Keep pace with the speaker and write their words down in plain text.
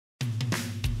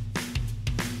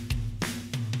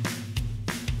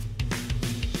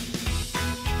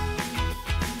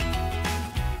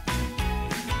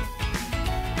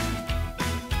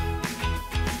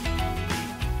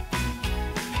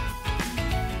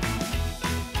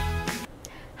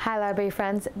library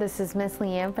friends, this is Miss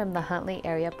Lian from the Huntley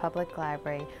Area Public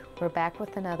Library. We're back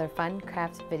with another fun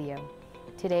craft video.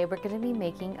 Today we're going to be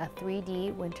making a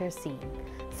 3D winter scene.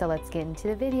 So let's get into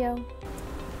the video.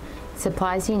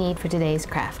 Supplies you need for today's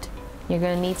craft. You're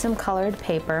going to need some colored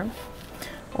paper,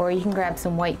 or you can grab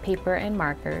some white paper and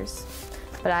markers.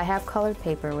 But I have colored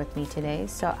paper with me today,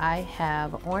 so I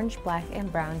have orange, black,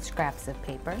 and brown scraps of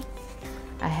paper.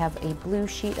 I have a blue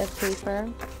sheet of paper.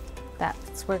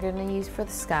 That's what we're going to use for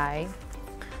the sky.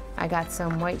 I got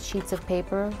some white sheets of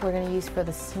paper we're going to use for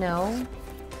the snow.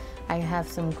 I have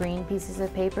some green pieces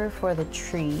of paper for the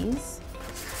trees.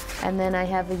 And then I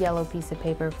have a yellow piece of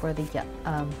paper for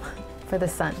the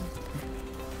sun.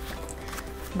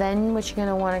 Then what you're going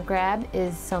to want to grab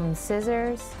is some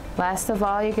scissors. Last of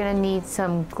all, you're going to need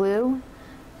some glue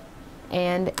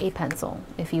and a pencil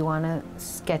if you want to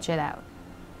sketch it out.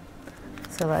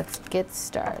 So let's get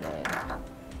started.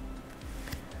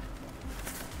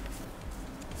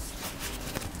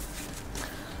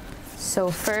 So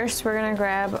first we're going to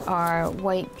grab our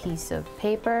white piece of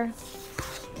paper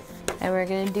and we're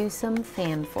going to do some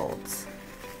fan folds.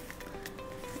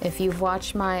 If you've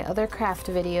watched my other craft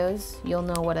videos, you'll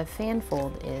know what a fan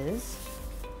fold is.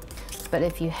 But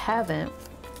if you haven't,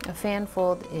 a fan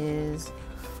fold is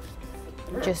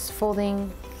just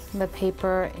folding the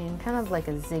paper in kind of like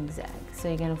a zigzag. So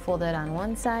you're going to fold it on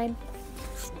one side,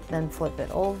 then flip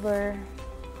it over,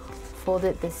 fold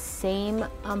it the same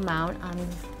amount on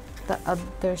the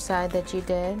other side that you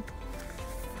did.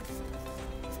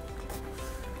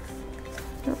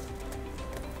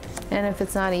 And if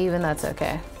it's not even, that's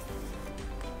okay.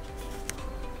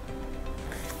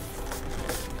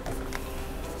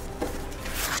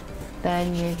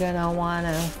 Then you're gonna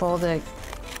wanna fold it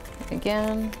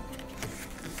again.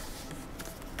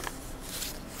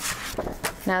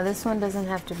 Now this one doesn't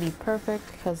have to be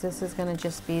perfect because this is gonna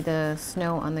just be the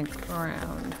snow on the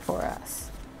ground for us.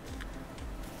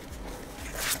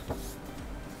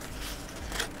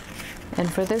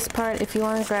 And for this part, if you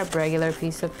want to grab regular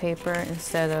piece of paper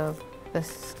instead of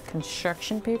this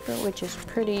construction paper, which is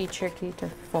pretty tricky to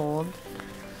fold,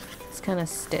 it's kind of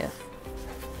stiff.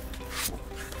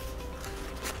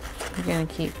 You're going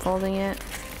to keep folding it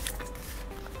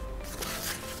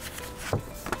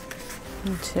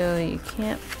until you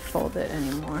can't fold it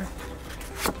anymore.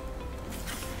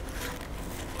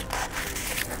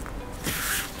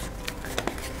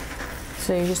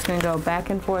 So you're just going to go back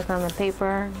and forth on the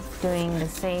paper, doing the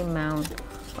same amount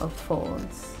of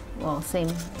folds. Well, same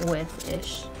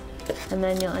width-ish. And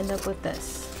then you'll end up with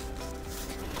this.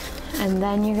 And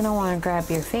then you're going to want to grab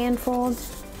your fan fold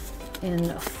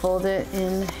and fold it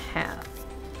in half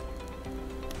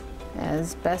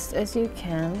as best as you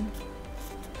can.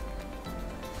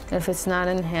 If it's not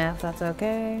in half, that's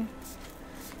okay.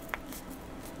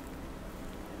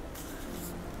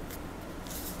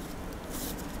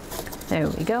 There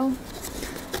we go.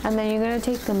 And then you're going to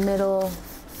take the middle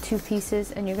two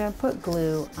pieces and you're going to put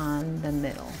glue on the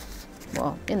middle.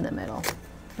 Well, in the middle,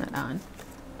 not on.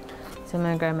 So I'm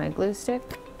going to grab my glue stick.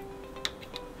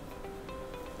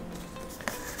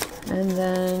 And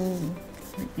then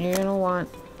you're going to want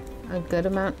a good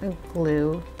amount of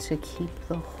glue to keep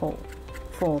the whole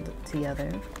fold together.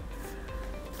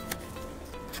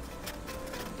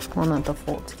 Well, not the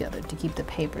fold together, to keep the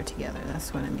paper together,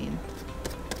 that's what I mean.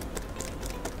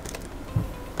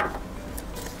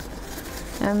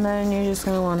 And then you're just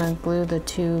going to want to glue the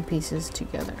two pieces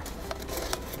together.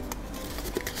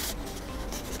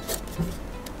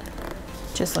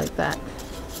 Just like that.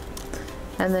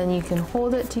 And then you can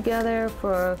hold it together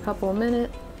for a couple of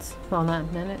minutes, well,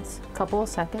 not minutes, a couple of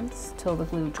seconds till the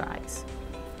glue dries.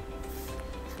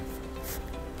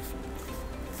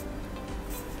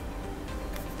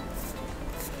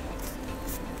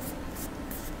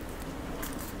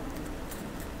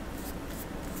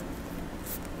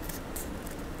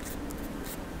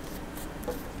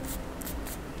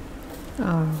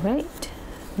 All right,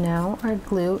 now our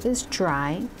glue is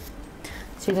dry.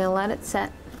 So you're gonna let it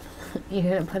set. You're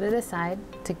gonna put it aside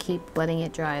to keep letting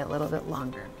it dry a little bit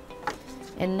longer.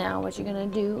 And now what you're gonna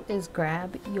do is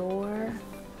grab your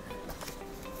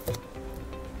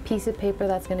piece of paper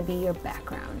that's gonna be your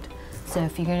background. So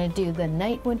if you're gonna do the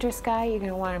night winter sky, you're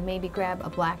gonna wanna maybe grab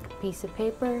a black piece of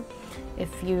paper.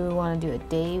 If you wanna do a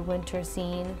day winter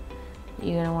scene,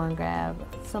 you're gonna wanna grab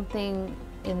something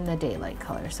in the daylight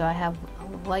color. So I have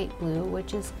light blue,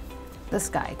 which is the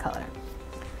sky color.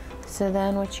 So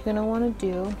then what you're gonna wanna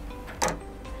do,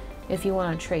 if you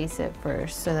wanna trace it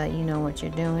first so that you know what you're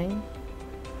doing,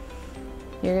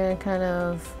 you're gonna kind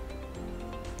of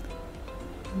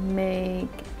make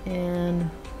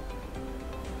an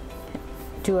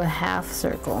do a half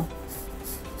circle.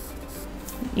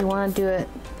 You want to do it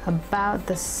about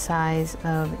the size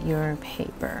of your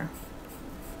paper.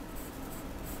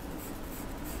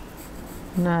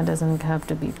 Now it doesn't have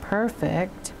to be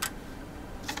perfect.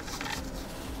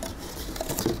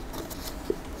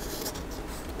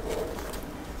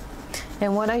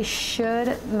 And what I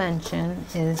should mention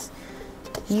is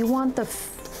you want the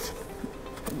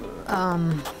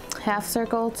half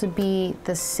circle to be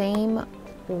the same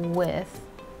width.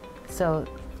 So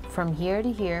from here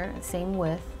to here, same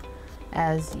width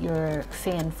as your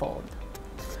fan fold.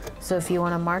 So if you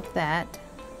want to mark that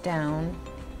down,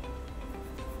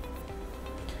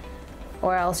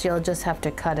 or else you'll just have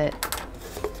to cut it,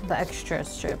 the extra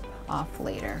strip, off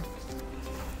later.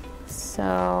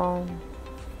 So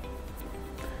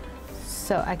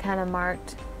I kind of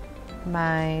marked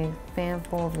my fan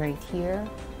fold right here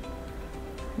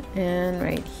and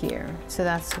right here. So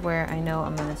that's where I know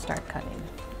I'm gonna start cutting.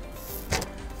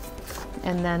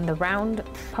 And then the round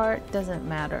part doesn't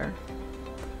matter.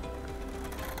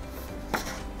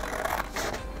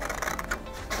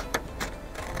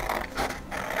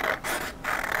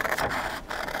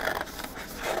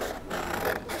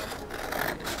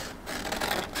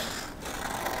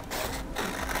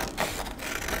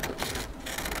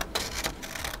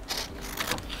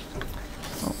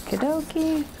 Okie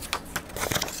dokie.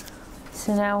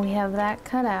 So now we have that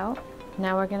cut out.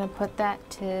 Now we're gonna put that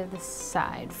to the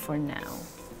side for now.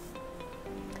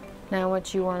 Now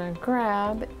what you wanna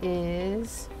grab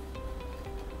is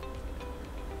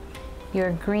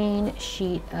your green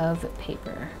sheet of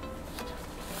paper.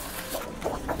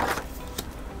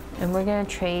 And we're gonna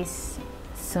trace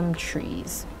some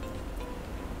trees.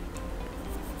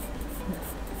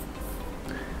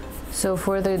 So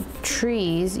for the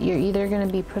trees, you're either gonna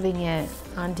be putting it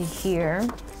onto here,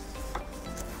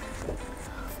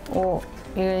 or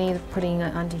you're gonna be putting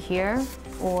it onto here,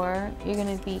 or you're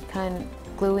gonna be kind of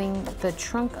gluing the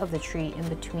trunk of the tree in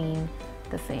between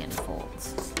the fan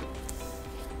folds.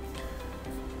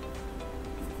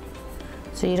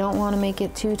 So you don't want to make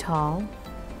it too tall.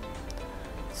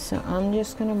 So I'm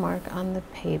just gonna mark on the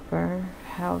paper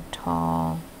how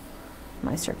tall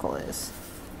my circle is.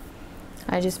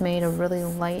 I just made a really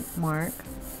light mark,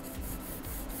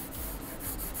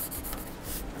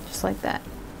 just like that.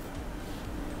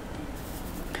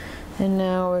 And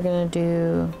now we're gonna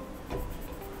do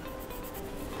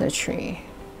the tree.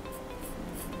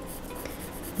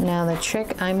 Now the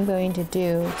trick I'm going to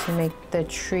do to make the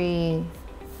tree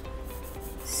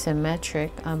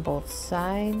symmetric on both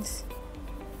sides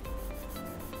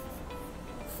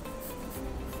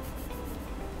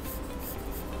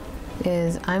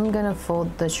is I'm gonna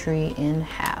fold the tree in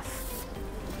half.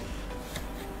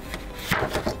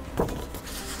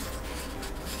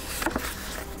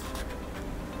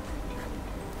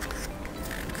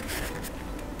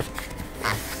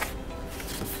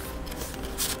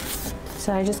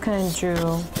 So I just kind of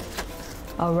drew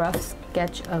a rough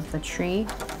sketch of the tree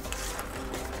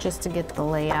just to get the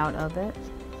layout of it.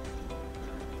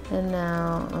 And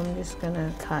now I'm just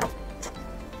gonna cut.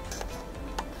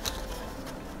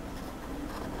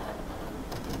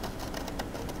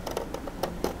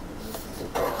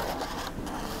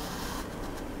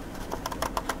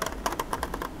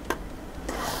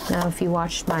 Now if you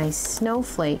watched my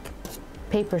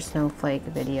paper snowflake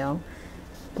video,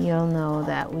 you'll know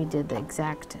that we did the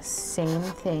exact same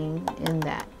thing in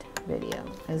that video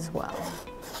as well.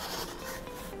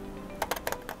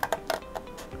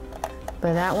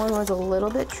 But that one was a little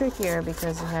bit trickier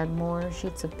because it had more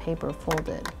sheets of paper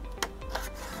folded.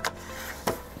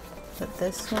 But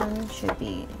this one should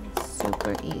be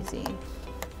super easy.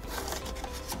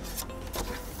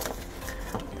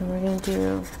 Then we're gonna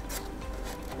do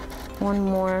one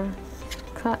more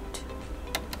cut.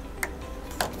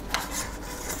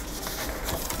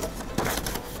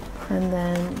 And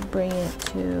then bring it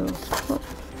to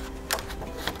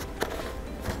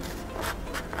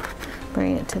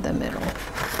the middle.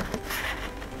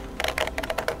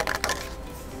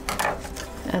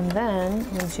 And then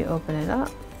once you open it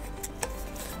up,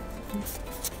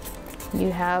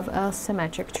 you have a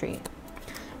symmetric tree.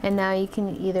 And now you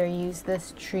can either use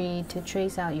this tree to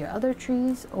trace out your other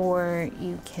trees, or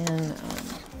you can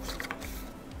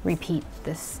repeat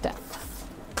this step.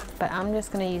 But I'm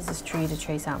just gonna use this tree to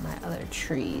trace out my other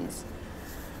trees.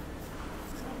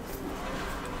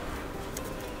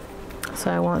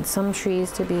 So I want some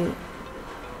trees to be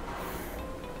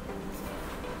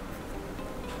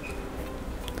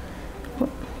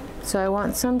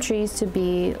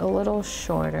a little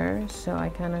shorter, so I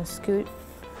kind of scoot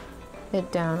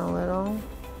it down a little.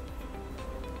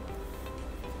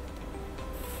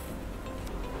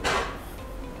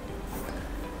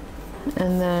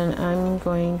 And then I'm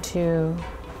going to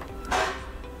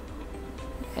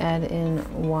add in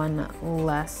one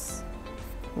less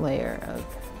layer of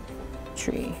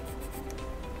tree.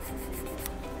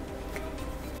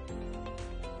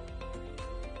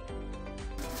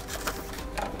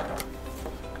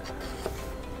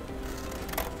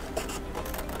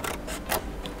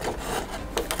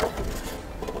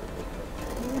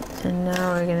 And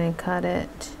now we're going to cut it.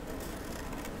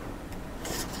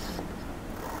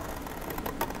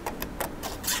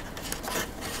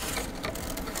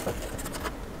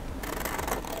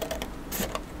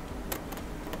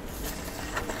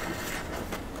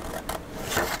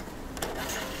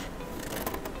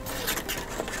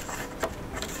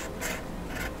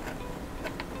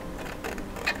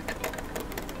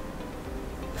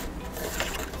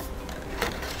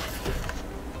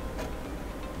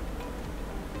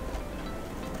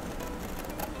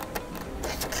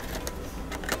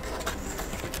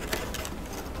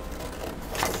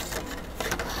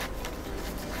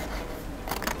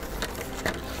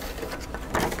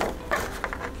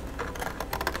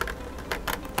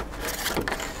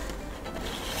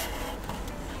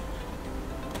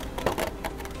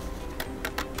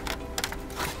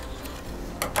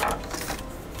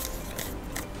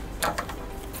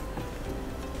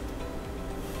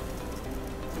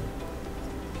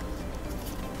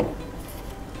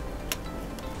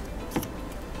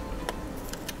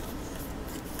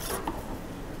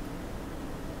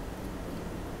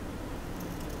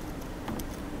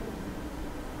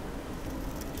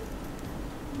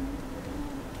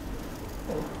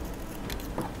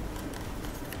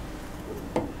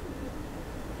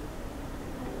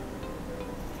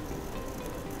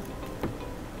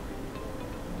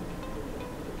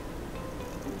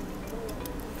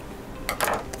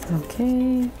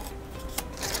 Okay, I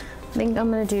think I'm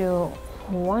gonna do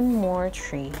one more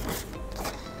tree.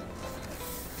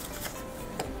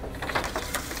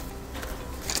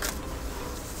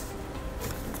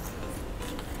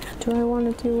 Do I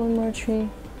want to do one more tree?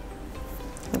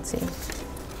 Let's see.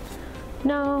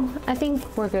 No, I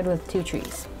think we're good with 2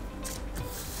 trees.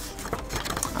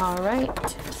 All right,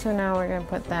 so now we're gonna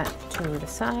put that to the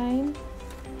side.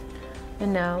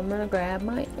 And now I'm gonna grab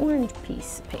my orange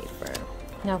piece of paper.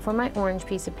 Now for my orange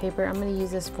piece of paper, I'm gonna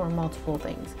use this for multiple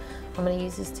things. I'm gonna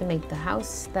use this to make the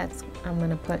house I'm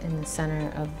gonna put in the center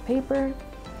of the paper.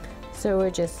 So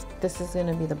this is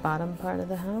gonna be the bottom part of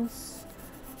the house.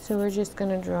 So we're just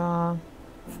gonna draw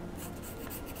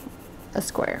a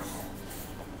square.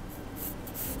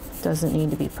 Doesn't need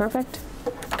to be perfect.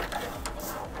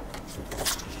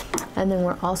 And then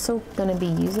we're also gonna be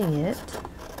using it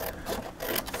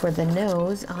for the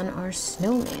nose on our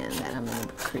snowman that I'm gonna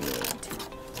create.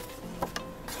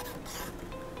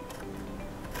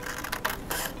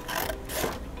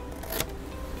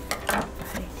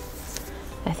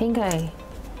 I think I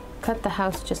cut the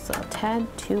house just a tad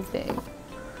too big.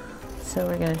 So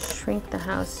we're gonna shrink the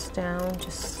house down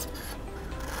just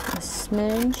a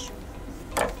smidge.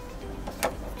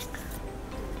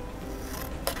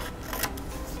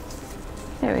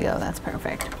 There we go, that's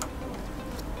perfect.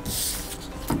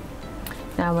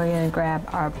 Now we're gonna grab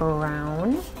our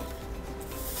brown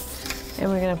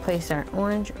and we're gonna place our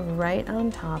orange right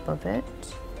on top of it.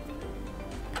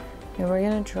 And we're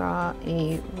gonna draw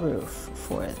a roof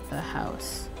for the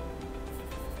house.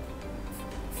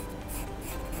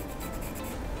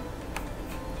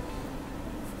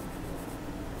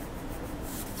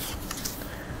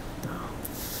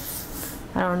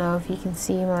 I don't know if you can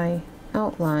see my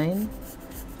outline.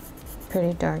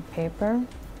 Pretty dark paper.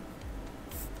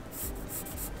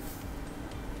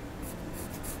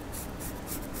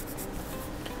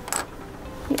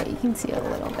 Yeah, you can see a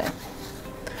little bit.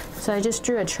 So I just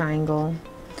drew a triangle.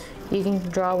 You can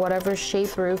draw whatever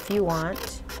shape roof you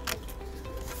want.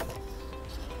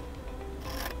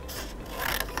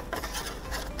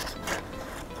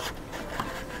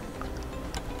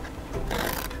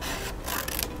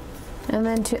 And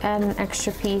then to add an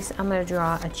extra piece, I'm going to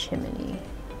draw a chimney.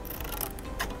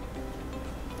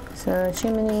 So a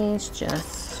chimney is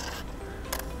just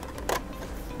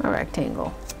a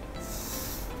rectangle.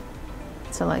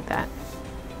 So like that.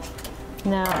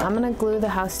 Now I'm going to glue the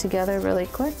house together really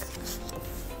quick.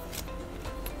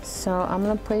 So I'm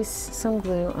going to place some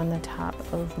glue on the top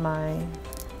of my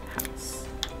house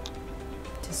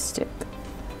to stick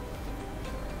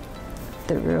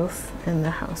the roof and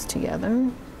the house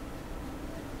together.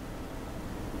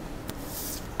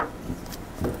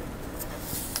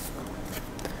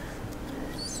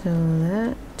 So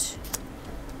that,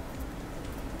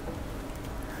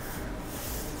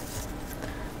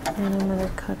 and I'm going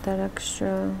to cut that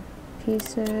extra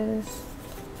pieces.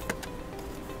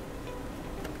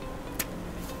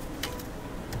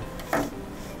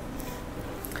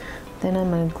 Then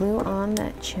I'm going to glue on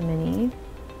that chimney.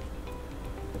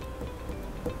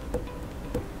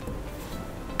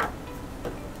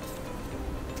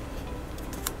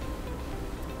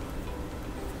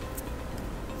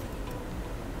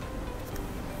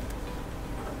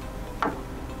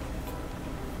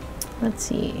 Let's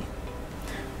see.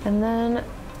 And then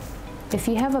if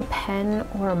you have a pen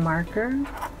or a marker,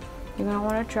 you're gonna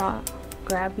wanna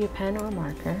grab your pen or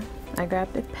marker. I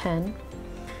grabbed a pen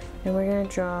and we're gonna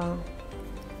draw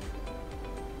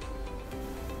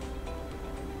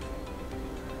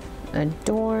a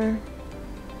door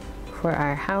for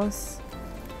our house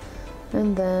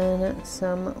and then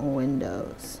some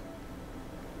windows.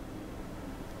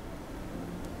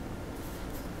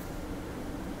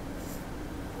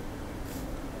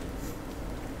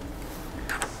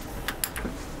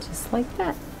 Like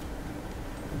that.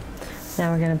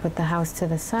 Now we're going to put the house to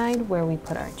the side where we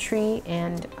put our tree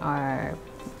and our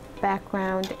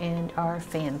background and our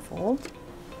fan fold.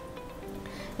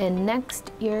 And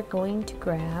next you're going to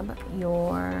grab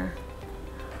your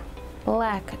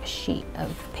black sheet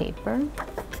of paper.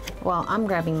 Well, I'm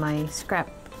grabbing my scrap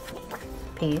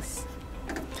piece.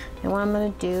 And what I'm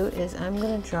going to do is I'm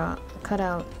going to cut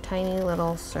out tiny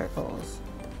little circles.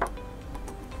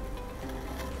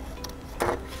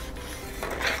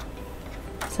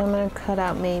 So I'm going to cut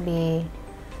out maybe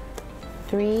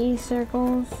 3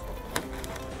 circles,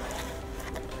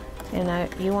 and I'm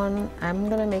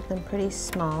going to make them pretty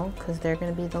small because they're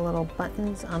going to be the little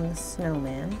buttons on the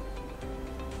snowman.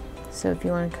 So if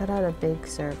you want to cut out a big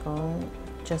circle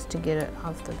just to get it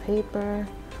off the paper,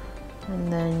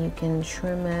 and then you can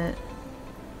trim it .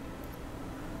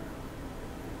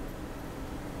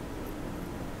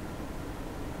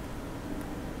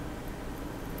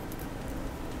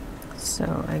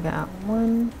 So I got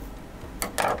one.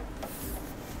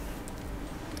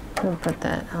 I'll put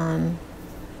that on,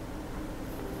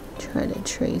 try to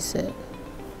trace it.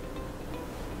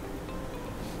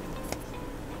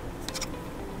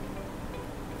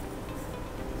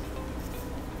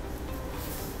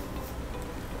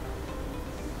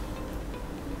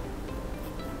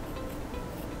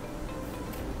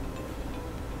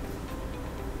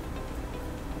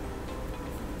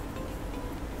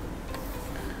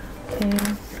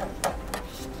 Okay,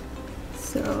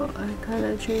 so I kind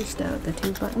of traced out the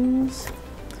 2 buttons,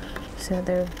 so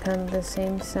they're kind of the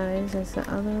same size as the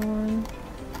other one.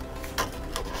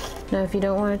 Now if you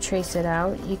don't want to trace it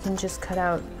out, you can just cut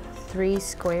out 3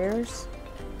 squares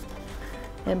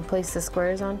and place the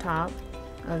squares on top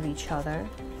of each other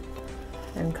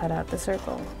and cut out the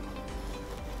circle.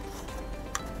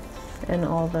 And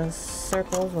all the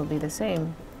circles will be the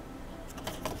same.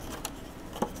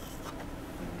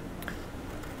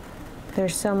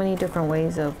 There's so many different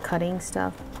ways of cutting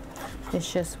stuff.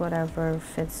 It's just whatever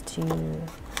fits to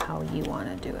how you want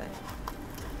to do it.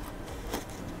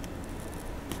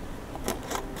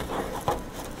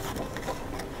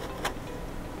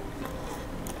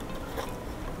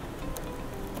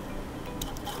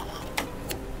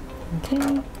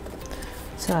 Okay,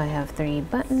 so I have 3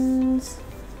 buttons.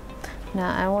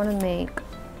 Now I want to make,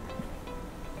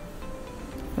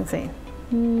 let's see,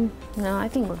 no, I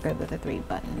think we're good with the 3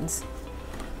 buttons.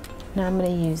 Now I'm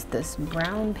going to use this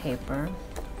brown paper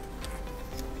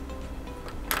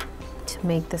to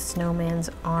make the snowman's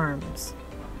arms.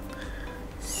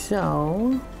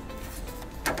 So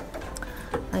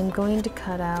I'm going to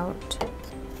cut out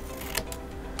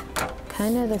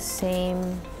kind of the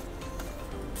same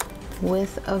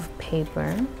width of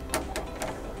paper.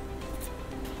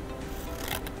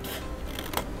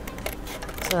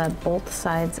 So that both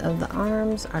sides of the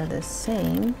arms are the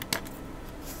same.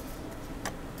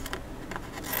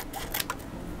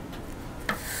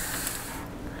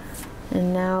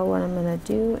 And now what I'm going to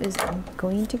do is I'm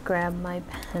going to grab my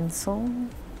pencil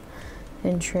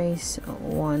and trace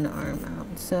 1 arm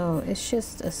out. So it's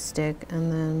just a stick,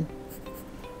 and then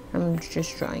I'm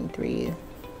just drawing 3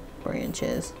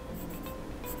 branches.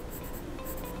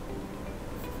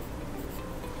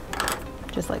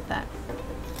 Just like that.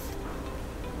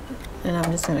 And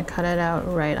I'm just going to cut it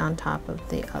out right on top of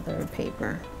the other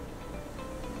paper.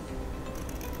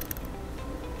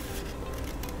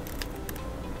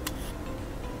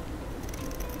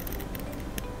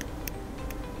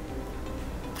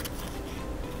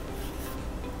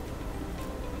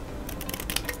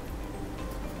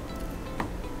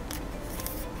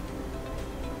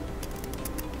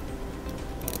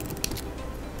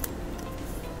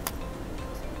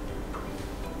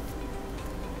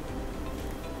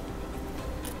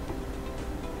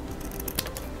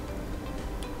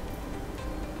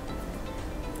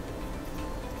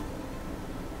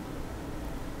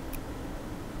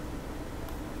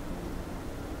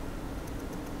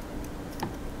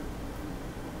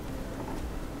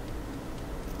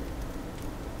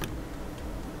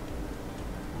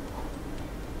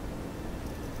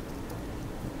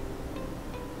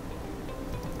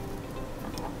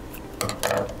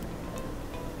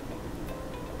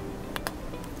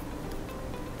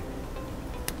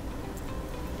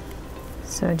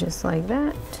 So just like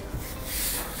that.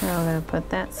 Now we're going to put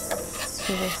that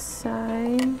to the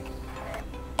side.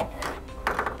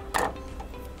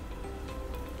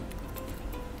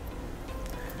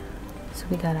 So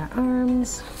we got our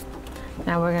arms.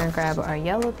 Now we're going to grab our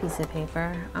yellow piece of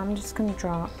paper. I'm just going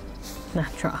to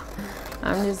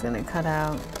I'm just going to cut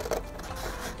out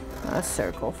a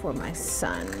circle for my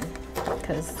sun,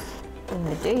 because in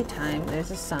the daytime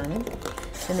there's a sun,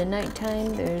 in the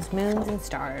nighttime there's moons and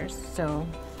stars. So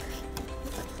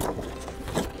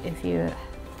if you're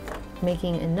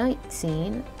making a night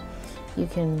scene, you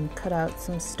can cut out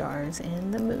some stars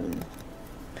and the moon.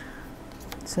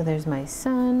 So there's my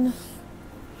sun.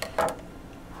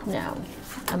 Now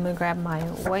I'm gonna grab my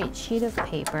white sheet of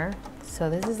paper. So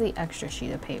this is the extra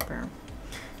sheet of paper.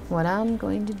 What I'm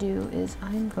going to do is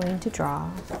I'm going to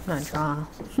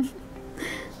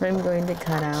I'm going to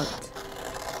cut out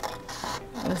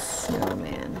a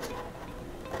snowman.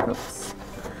 Oops.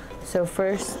 So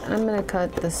first I'm going to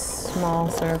cut the small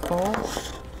circle.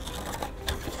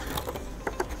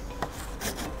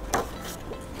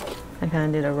 I kind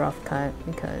of did a rough cut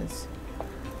because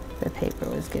the paper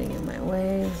was getting in my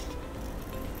way.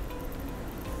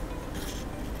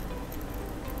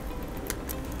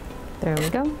 There we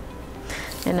go.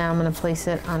 And now I'm going to place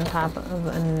it on top of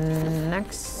a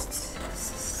next,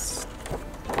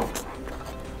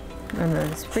 remember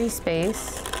this free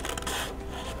space,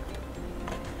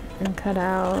 and cut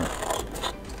out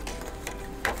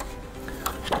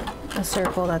a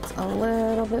circle that's a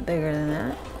little bit bigger than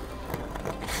that.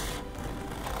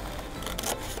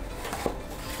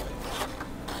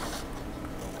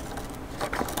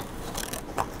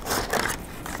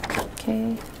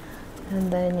 Okay,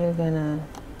 and then you're gonna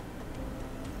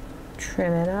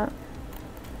trim it up.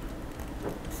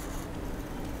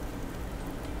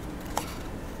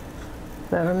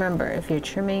 But remember, if you're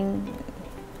trimming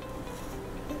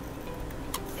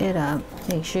it up,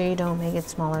 make sure you don't make it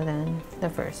smaller than the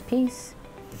first piece.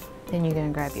 Then you're gonna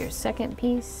grab your second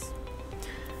piece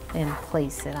and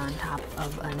place it on top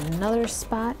of another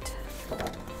spot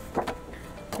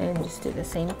and just do the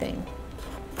same thing.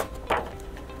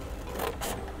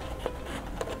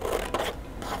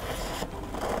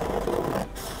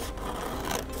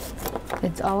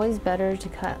 It's always better to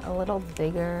cut a little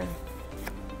bigger,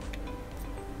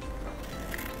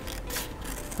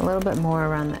 a little bit more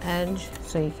around the edge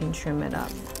so you can trim it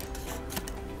up.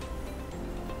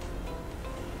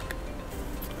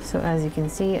 So as you can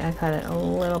see, I cut it a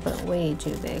little bit way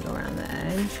too big around the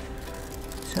edge.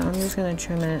 So I'm just gonna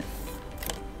trim it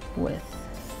with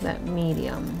that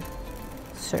medium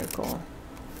circle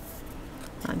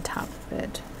on top of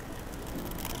it.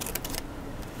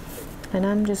 And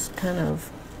I'm just kind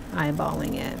of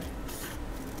eyeballing it.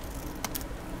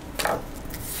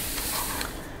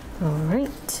 All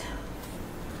right,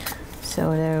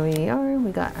 so there we are.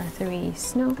 We got our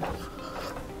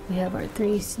we have our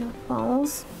three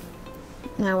snowballs.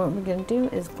 Now what we're gonna do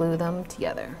is glue them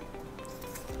together.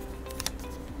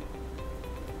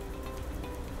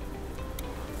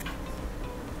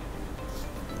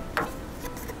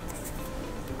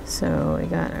 So we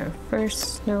got our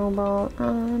first snowball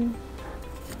on.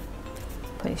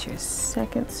 Place your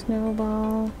second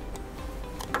snowball.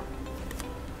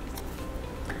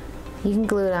 You can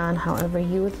glue it on however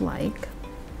you would like.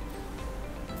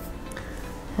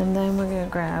 And then we're going to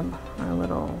grab our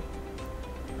little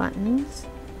buttons.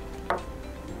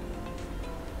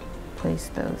 Place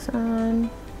those on.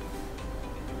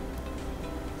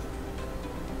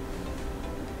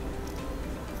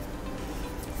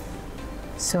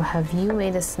 So have you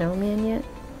made a snowman yet?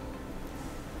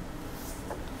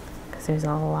 Because there's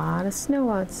a lot of snow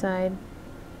outside.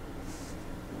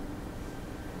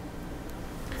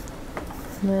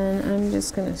 And then I'm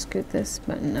just going to scoot this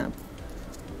button up.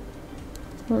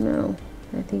 Oh no,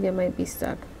 I think it might be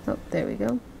stuck. Oh, there we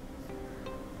go.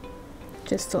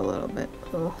 Just a little bit.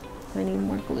 Oh, I need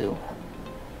more glue.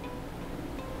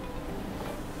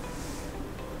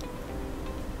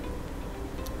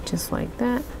 Just like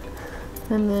that.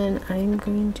 And then I'm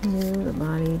going to move the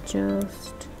body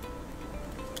just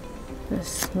a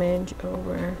smidge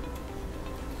over.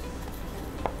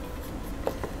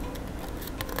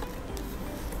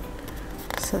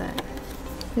 So that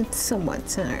it's somewhat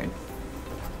centered.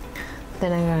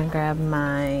 Then I'm going to grab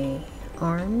my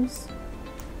arms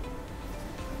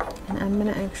and I'm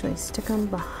going to actually stick them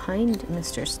behind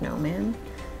Mr. Snowman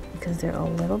because they're a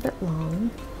little bit long.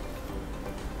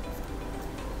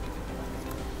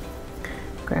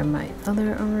 Grab my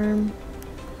other arm,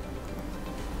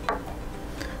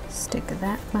 stick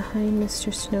that behind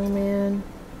Mr. Snowman.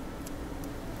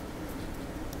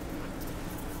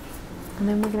 And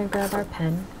then we're going to grab our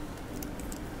pen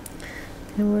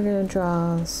and we're going to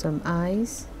draw some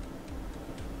eyes.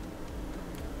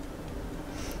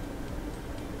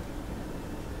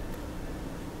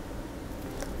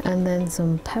 And then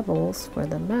some pebbles for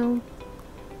the mouth.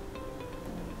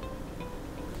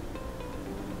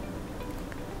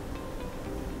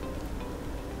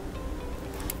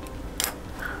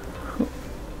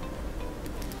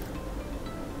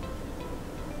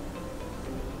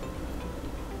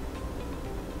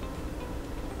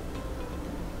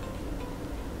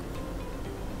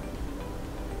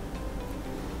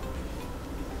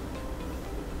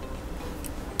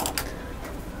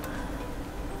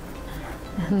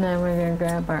 And then we're going to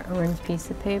grab our orange piece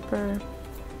of paper.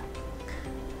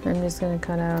 I'm just going to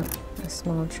cut out a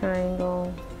small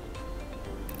triangle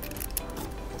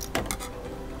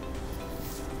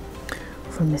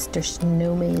for Mr.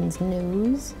 Snowman's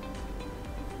nose.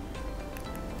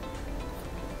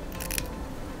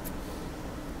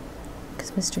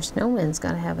 Because Mr. Snowman's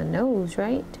got to have a nose,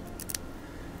 right?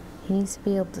 He needs to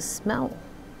be able to smell.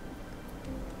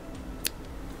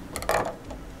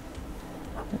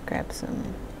 Grab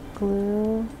some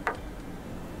glue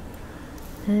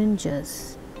and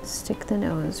just stick the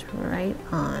nose right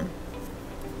on,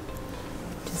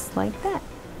 just like that.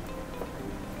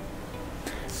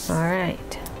 All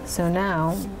right, so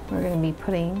now we're going to be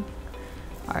putting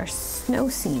our snow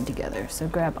scene together. So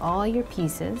grab all your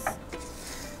pieces.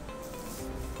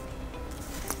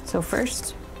 So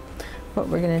first, what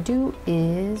we're going to do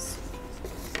is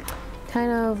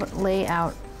kind of lay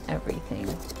out everything.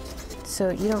 So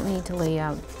you don't need to lay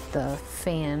out the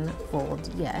fan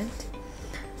fold yet,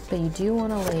 but you do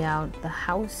want to lay out the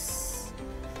house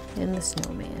and the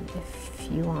snowman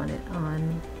if you want it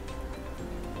on.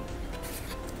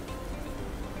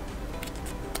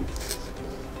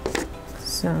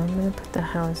 So I'm going to put the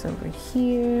house over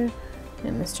here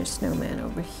and Mr. Snowman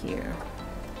over here.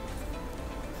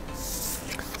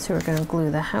 So we're going to glue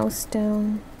the house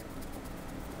down.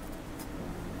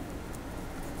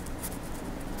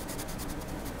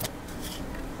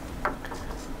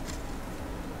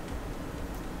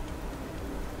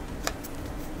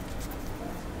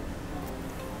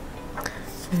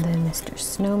 And then Mr.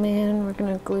 Snowman, we're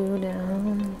going to glue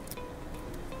down.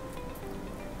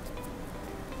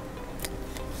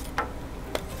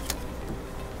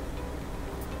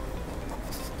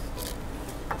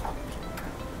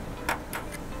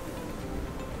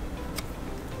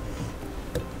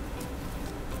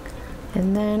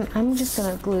 And then I'm just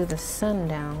going to glue the sun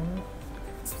down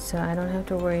so I don't have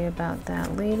to worry about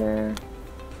that later.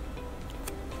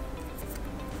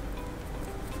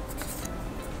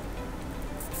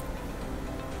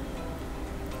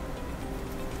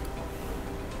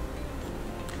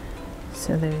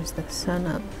 So there's the sun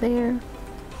up there.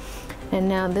 And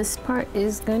now this part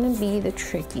is going to be the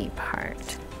tricky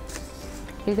part.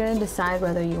 You're going to decide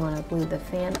whether you want to glue the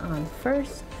fan on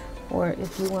first or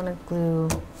if you want to glue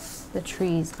the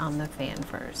trees on the fan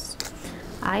first.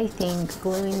 I think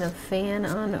gluing the fan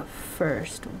on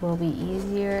first will be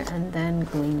easier and then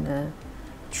gluing the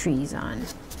trees on.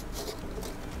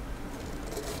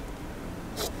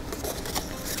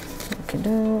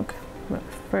 Okey-doke. But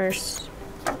first,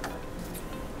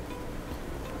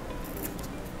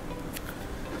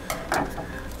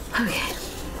 okay,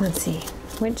 let's see.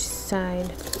 Which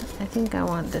side? I think I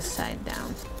want this side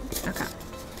down. Okay.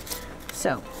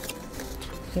 So,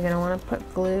 you're going to want to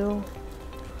put glue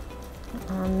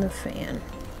on the fan.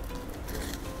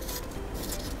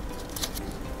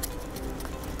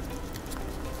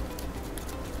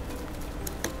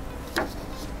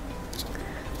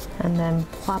 And then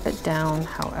plop it down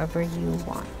however you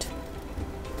want.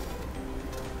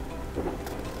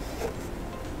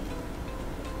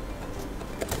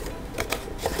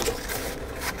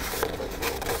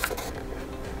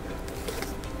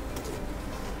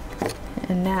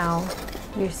 And now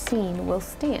your scene will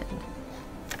stand.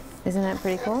 Isn't that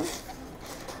pretty cool?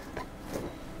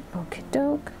 Okie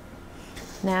doke.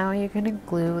 Now you're gonna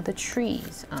glue the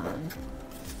trees on.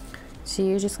 So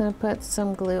you're just gonna put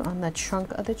some glue on the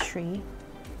trunk of the tree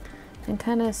and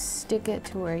kind of stick it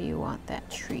to where you want that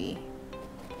tree.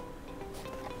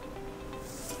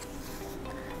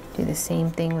 Do the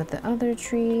same thing with the other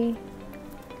tree.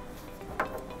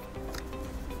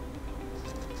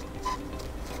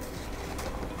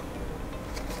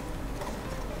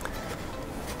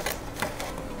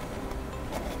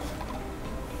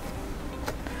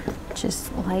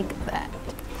 Just like that.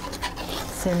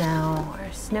 So now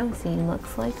our snow scene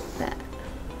looks like that,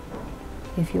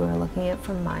 if you are looking at it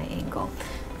from my angle.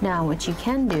 Now what you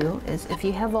can do is if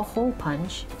you have a hole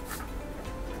punch,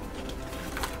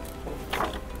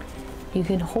 You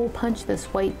can hole punch this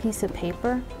white piece of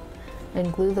paper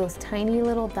and glue those tiny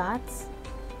little dots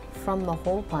from the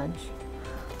hole punch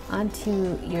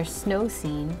onto your snow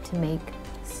scene to make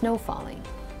snow falling.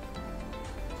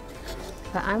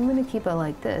 But I'm going to keep it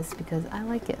like this because I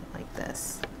like it like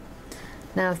this.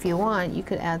 Now if you want, you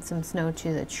could add some snow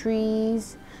to the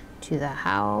trees, to the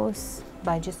house,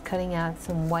 by just cutting out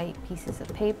some white pieces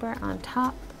of paper on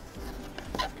top.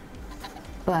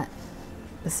 But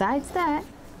besides that,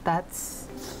 that's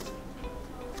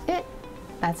it.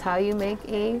 That's how you make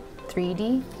a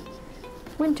 3D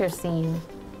winter scene.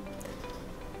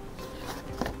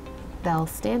 That'll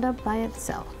stand up by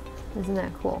itself. Isn't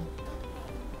that cool?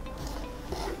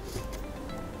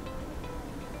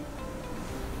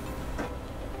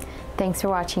 Thanks for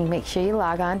watching. Make sure you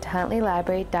log on to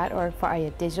huntleylibrary.org for all your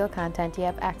digital content you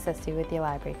have access to with your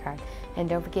library card. And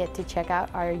don't forget to check out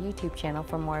our YouTube channel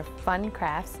for more fun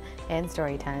crafts and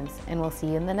story times. And we'll see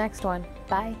you in the next one.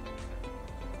 Bye.